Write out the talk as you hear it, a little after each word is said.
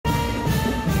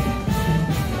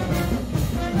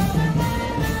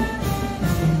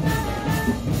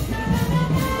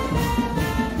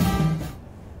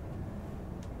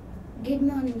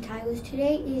Heroes.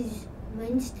 Today is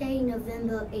Wednesday,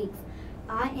 November 8th.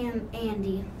 I am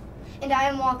Andy. And I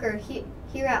am Walker,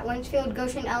 here at Winchfield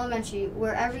Goshen Elementary,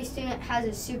 where every student has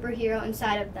a superhero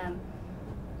inside of them,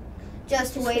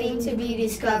 just waiting to be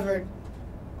discovered.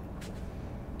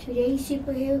 Today's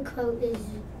superhero quote is,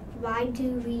 "Why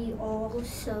do we all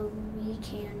so we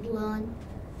can learn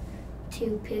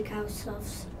to pick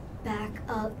ourselves back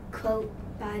up?" Quote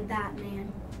by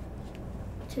Batman.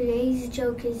 Today's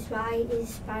joke is, why is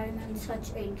Spider-Man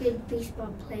such a good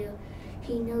baseball player?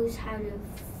 He knows how to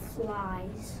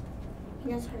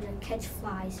catch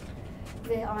flies.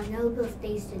 There are no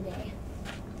birthdays today.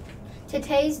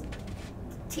 Today's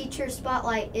teacher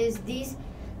spotlight is this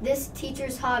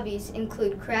teacher's hobbies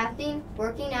include crafting,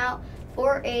 working out,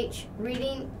 4-H,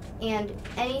 reading, and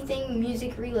anything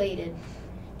music related.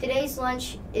 Today's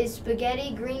lunch is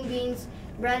spaghetti, green beans,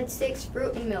 breadsticks,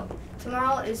 fruit, and milk.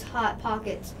 Tomorrow is Hot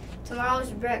Pockets.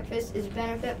 Tomorrow's breakfast is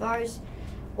Benefit Bars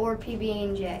or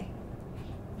PB&J.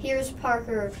 Here's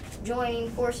Parker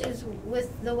joining forces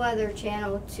with the Weather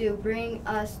Channel to bring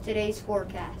us today's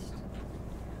forecast.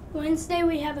 Wednesday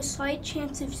we have a slight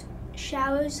chance of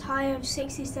showers, high of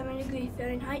 67 degrees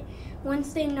Fahrenheit.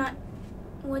 Wednesday night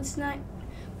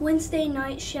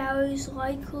showers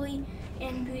likely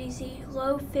and breezy,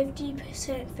 low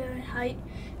 50% Fahrenheit.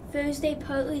 Thursday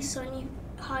partly sunny,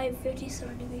 high of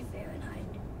 57 degrees Fahrenheit.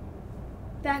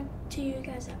 Back to you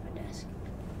guys at my desk.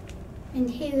 And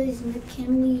here is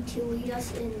McKinley to lead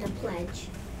us in the pledge.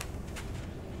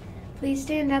 Please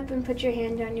stand up and put your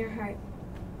hand on your heart.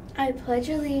 I pledge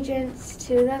allegiance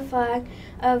to the flag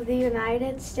of the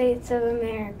United States of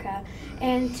America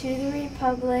and to the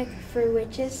republic for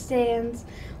which it stands,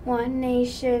 one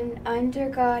nation, under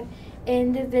God,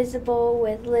 indivisible,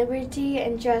 with liberty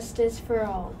and justice for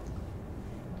all.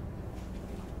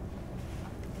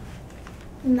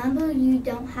 Remember, you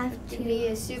don't have To be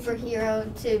a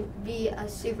superhero to be a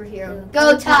superhero.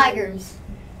 Go Tigers!